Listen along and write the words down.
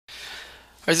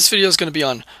Alright, this video is going to be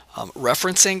on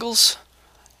reference angles,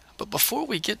 but before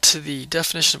we get to the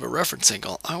definition of a reference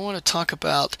angle, I want to talk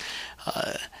about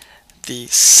the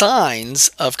signs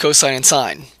of cosine and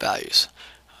sine values.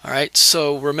 Alright,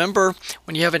 so remember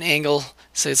when you have an angle,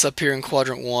 say it's up here in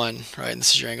quadrant 1, right, and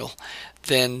this is your angle,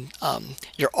 then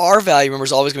your R value, remember,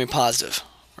 is always going to be positive.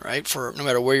 Right, for no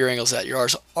matter where your angle is at, your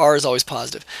R is always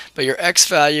positive. But your X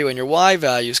value and your Y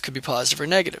values could be positive or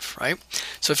negative, right?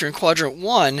 So if you're in quadrant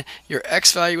 1, your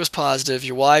X value is positive,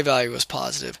 your Y value is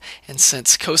positive. And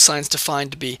since cosine is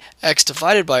defined to be X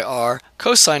divided by R,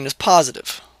 cosine is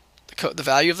positive. The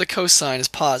value of the cosine is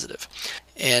positive.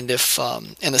 And if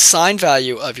and the sine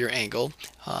value of your angle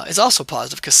is also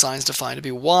positive because sine is defined to be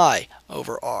Y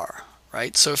over R.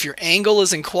 Right? So if your angle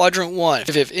is in quadrant 1,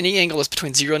 if any angle is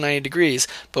between 0 and 90 degrees,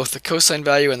 both the cosine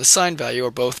value and the sine value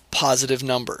are both positive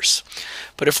numbers.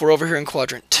 But if we're over here in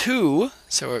quadrant 2,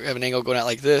 so we have an angle going out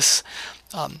like this,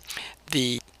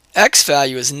 the X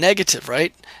value is negative,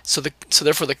 right? So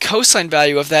therefore the cosine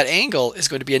value of that angle is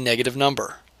going to be a negative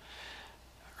number.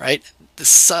 Right?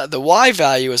 The Y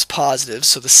value is positive,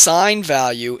 so the sine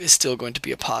value is still going to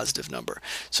be a positive number.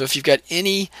 So if you've got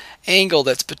any angle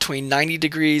that's between 90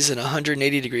 degrees and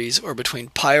 180 degrees, or between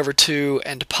pi over 2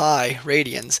 and pi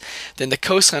radians, then the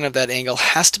cosine of that angle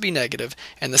has to be negative,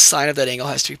 and the sine of that angle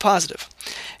has to be positive.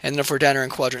 And then if we're down here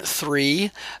in quadrant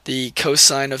 3, the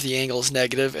cosine of the angle is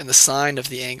negative, and the sine of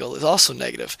the angle is also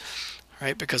negative,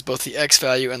 right? Because both the X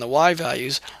value and the Y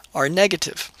values are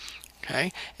negative.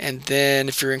 Okay, and then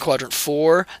if you're in quadrant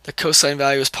 4, the cosine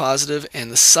value is positive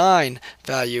and the sine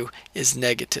value is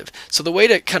negative. So the way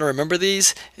to kind of remember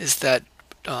these is that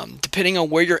depending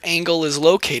on where your angle is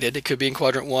located, it could be in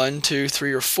quadrant 1, 2,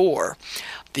 3, or 4,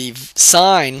 the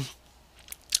sine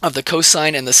of the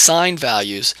cosine and the sine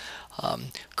values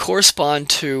correspond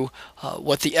to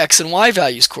what the X and Y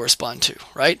values correspond to,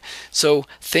 right? So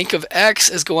think of X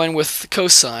as going with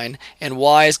cosine and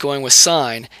Y as going with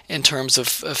sine in terms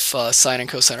of if sine and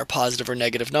cosine are positive or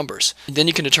negative numbers. And then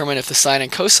you can determine if the sine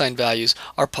and cosine values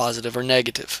are positive or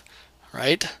negative,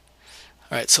 right?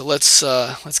 All right, so let's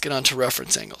get on to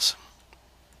reference angles.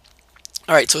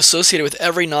 Alright, so associated with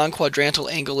every non-quadrantal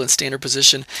angle in standard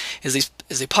position is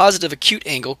a positive acute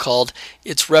angle called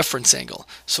its reference angle.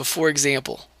 So for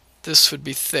example, this would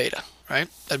be theta, right?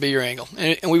 That'd be your angle.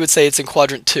 And we would say it's in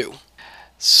quadrant 2.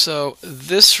 So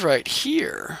this right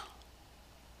here,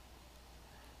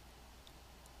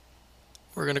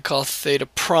 we're going to call theta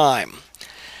prime.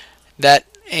 That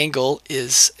angle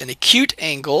is an acute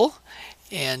angle,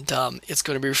 and it's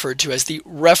going to be referred to as the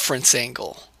reference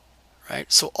angle. Right?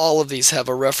 So all of these have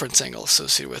a reference angle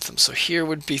associated with them. So here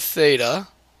would be theta,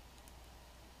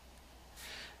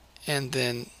 and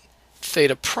then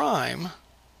theta prime,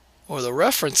 or the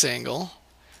reference angle,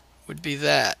 would be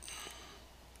that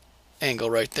angle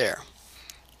right there.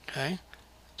 Okay,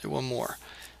 do one more.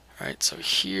 All right, so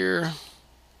here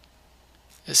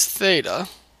is theta,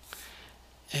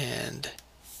 and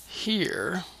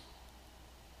here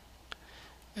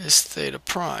is theta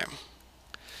prime.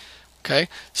 Okay,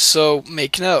 so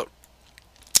make note,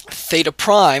 theta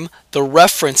prime, the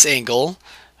reference angle,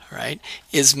 right,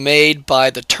 is made by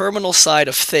the terminal side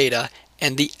of theta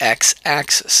and the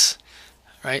x-axis.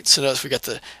 Right, so notice we got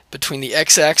between the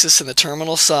x-axis and the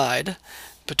terminal side,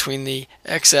 between the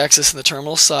x-axis and the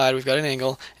terminal side, we've got an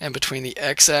angle, and between the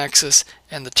x-axis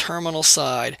and the terminal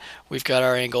side, we've got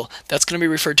our angle. That's going to be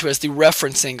referred to as the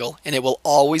reference angle, and it will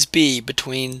always be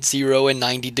between 0 and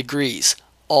 90 degrees,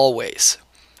 always.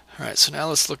 Alright, so now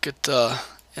let's look at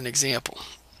an example.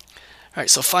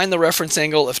 Alright, so find the reference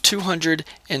angle of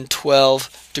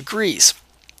 212 degrees.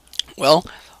 Well,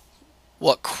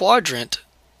 what quadrant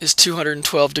is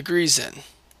 212 degrees in?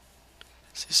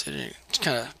 So you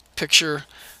kind of picture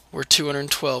where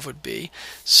 212 would be.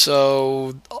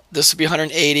 So this would be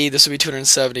 180, this would be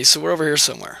 270, so we're over here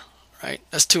somewhere. Right?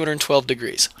 That's 212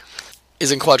 degrees.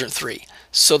 Is in quadrant 3.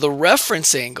 So the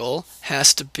reference angle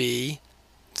has to be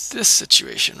this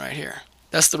situation right here.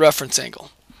 That's the reference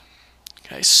angle.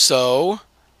 Okay, so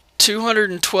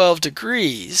 212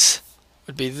 degrees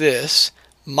would be this,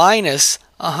 minus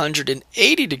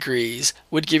 180 degrees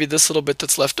would give you this little bit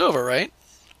that's left over, right?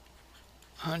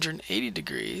 180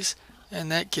 degrees,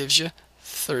 and that gives you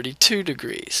 32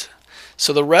 degrees.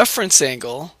 So the reference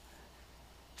angle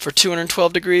for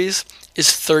 212 degrees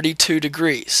is 32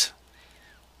 degrees.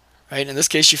 Right? In this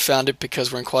case, you found it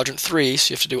because we're in quadrant 3,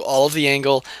 so you have to do all of the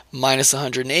angle minus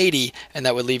 180, and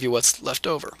that would leave you what's left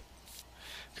over.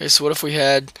 Okay, so what if we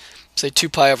had, say, 2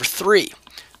 pi over 3?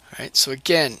 Right? So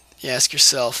again, you ask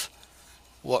yourself,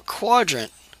 what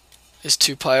quadrant is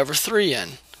 2 pi over 3 in?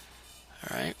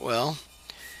 All right, well,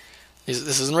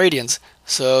 This is in radians.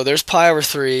 So there's pi over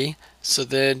 3. So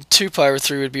then 2 pi over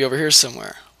 3 would be over here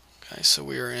somewhere. Okay, so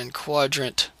we are in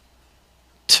quadrant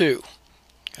 2.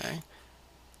 Okay,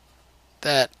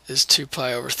 that is 2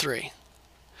 pi over 3.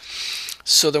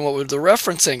 So then what would the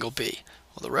reference angle be?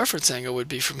 Well, the reference angle would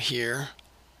be from here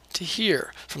to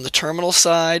here, from the terminal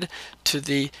side to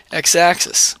the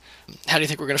x-axis. How do you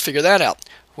think we're going to figure that out?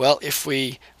 Well, if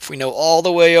we know all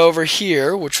the way over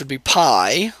here, which would be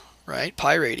pi, right,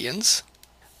 pi radians,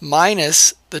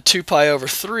 minus the 2 pi over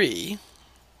 3,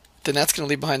 then that's going to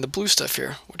leave behind the blue stuff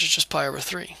here, which is just pi over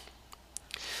 3.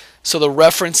 So the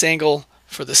reference angle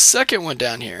for the second one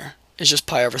down here is just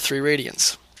pi over 3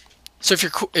 radians. So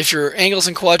if your angle's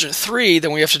in quadrant 3,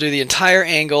 then we have to do the entire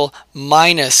angle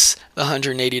minus the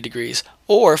 180 degrees.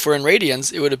 Or if we're in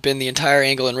radians, it would have been the entire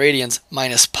angle in radians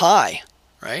minus pi,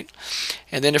 right?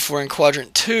 And then if we're in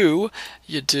quadrant 2,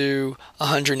 you do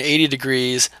 180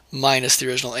 degrees minus the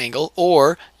original angle.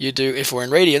 Or you do, if we're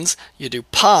in radians, you do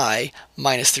pi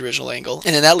minus the original angle.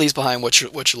 And then that leaves behind what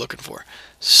you're looking for.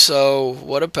 So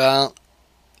what about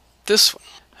this one?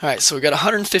 All right, so we got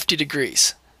 150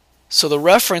 degrees. So the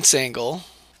reference angle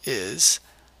is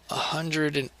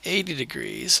 180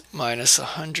 degrees minus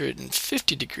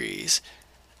 150 degrees,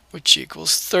 which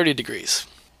equals 30 degrees.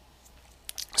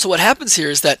 So what happens here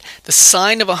is that the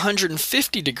sine of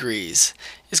 150 degrees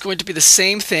is going to be the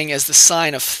same thing as the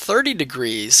sine of 30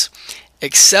 degrees,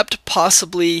 except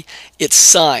possibly its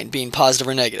sign being positive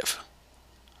or negative.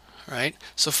 Right?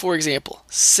 So for example,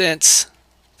 since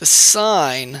the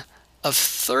sine of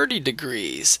 30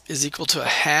 degrees is equal to a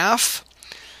half,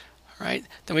 right?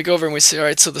 Then we go over and we say, all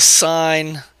right, so the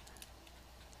sine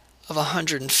of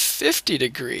 150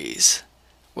 degrees,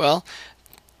 well,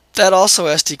 that also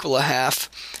has to equal a half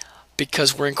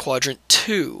because we're in quadrant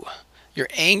 2. Your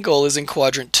angle is in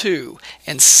quadrant 2,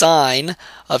 and sine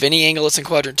of any angle that's in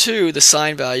quadrant 2, the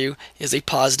sine value is a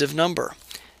positive number.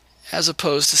 As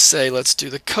opposed to, say, let's do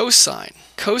the cosine.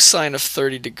 Cosine of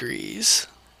 30 degrees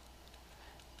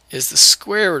is the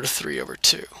square root of 3 over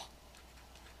 2.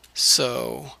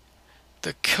 So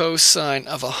the cosine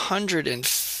of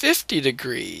 150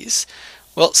 degrees,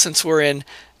 well, since we're in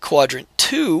quadrant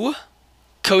 2,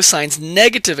 cosine's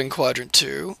negative in quadrant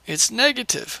 2, it's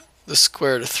negative the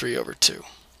square root of 3 over 2.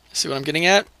 See what I'm getting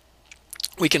at?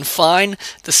 We can find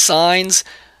the sines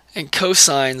and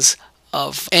cosines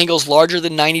of angles larger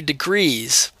than 90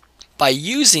 degrees by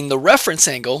using the reference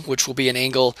angle, which will be an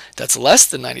angle that's less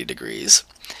than 90 degrees,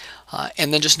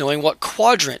 and then just knowing what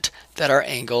quadrant that our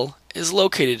angle is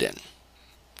located in.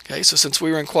 Okay, so since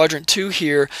we were in quadrant 2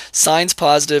 here, sine's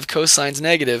positive, cosine's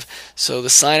negative, so the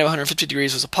sine of 150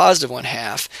 degrees was a positive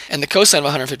 1/2, and the cosine of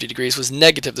 150 degrees was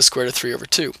negative the square root of 3 over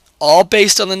 2. All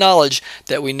based on the knowledge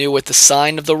that we knew what the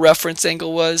sine of the reference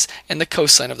angle was and the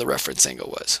cosine of the reference angle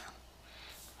was.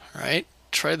 All right,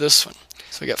 try this one.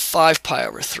 So we got 5 pi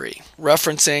over 3.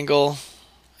 Reference angle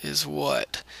is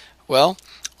what? Well,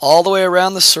 all the way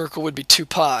around the circle would be 2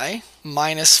 pi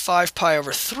minus 5 pi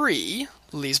over 3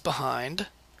 leaves behind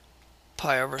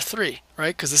pi over 3,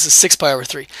 right? Because this is 6 pi over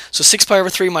 3. So 6 pi over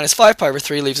 3 minus 5 pi over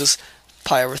 3 leaves us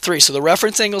pi over 3. So the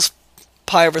reference angle is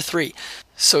pi over 3.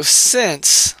 So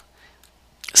since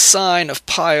sine of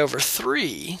pi over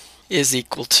 3 is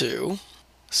equal to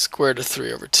square root of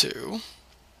 3 over 2,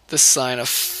 the sine of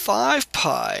 5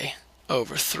 pi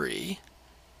over 3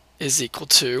 is equal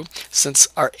to, since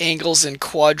our angle's in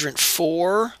quadrant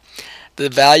 4, the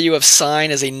value of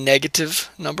sine is a negative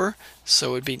number, so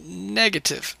it would be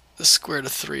negative the square root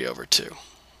of 3 over 2.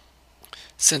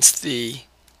 Since the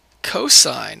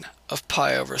cosine of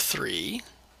pi over 3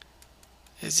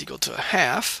 is equal to a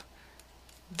half,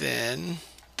 then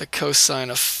the cosine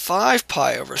of 5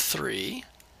 pi over 3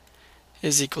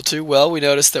 is equal to, well, we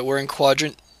notice that we're in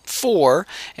quadrant 4,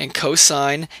 and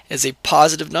cosine is a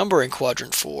positive number in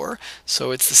quadrant 4,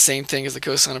 so it's the same thing as the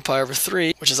cosine of pi over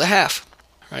 3, which is a half.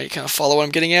 Right, you kind of follow what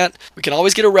I'm getting at? We can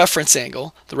always get a reference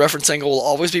angle. The reference angle will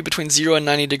always be between 0 and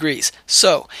 90 degrees.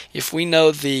 So if we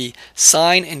know the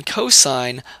sine and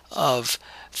cosine of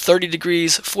 30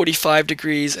 degrees, 45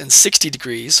 degrees, and 60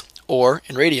 degrees, or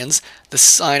in radians, the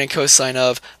sine and cosine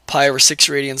of pi over 6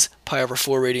 radians, pi over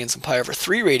 4 radians, and pi over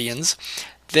 3 radians,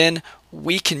 then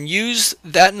we can use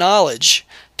that knowledge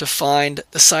to find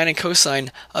the sine and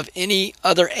cosine of any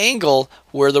other angle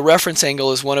where the reference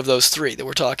angle is one of those three that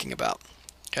we're talking about.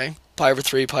 Okay, pi over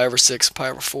 3, pi over 6, pi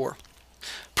over 4.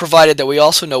 Provided that we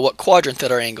also know what quadrant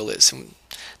that our angle is. And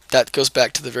that goes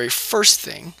back to the very first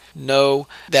thing. Know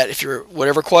that if you're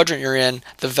whatever quadrant you're in,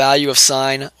 the value of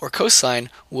sine or cosine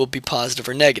will be positive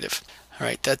or negative. All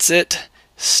right, that's it.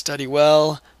 Study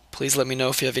well. Please let me know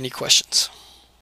if you have any questions.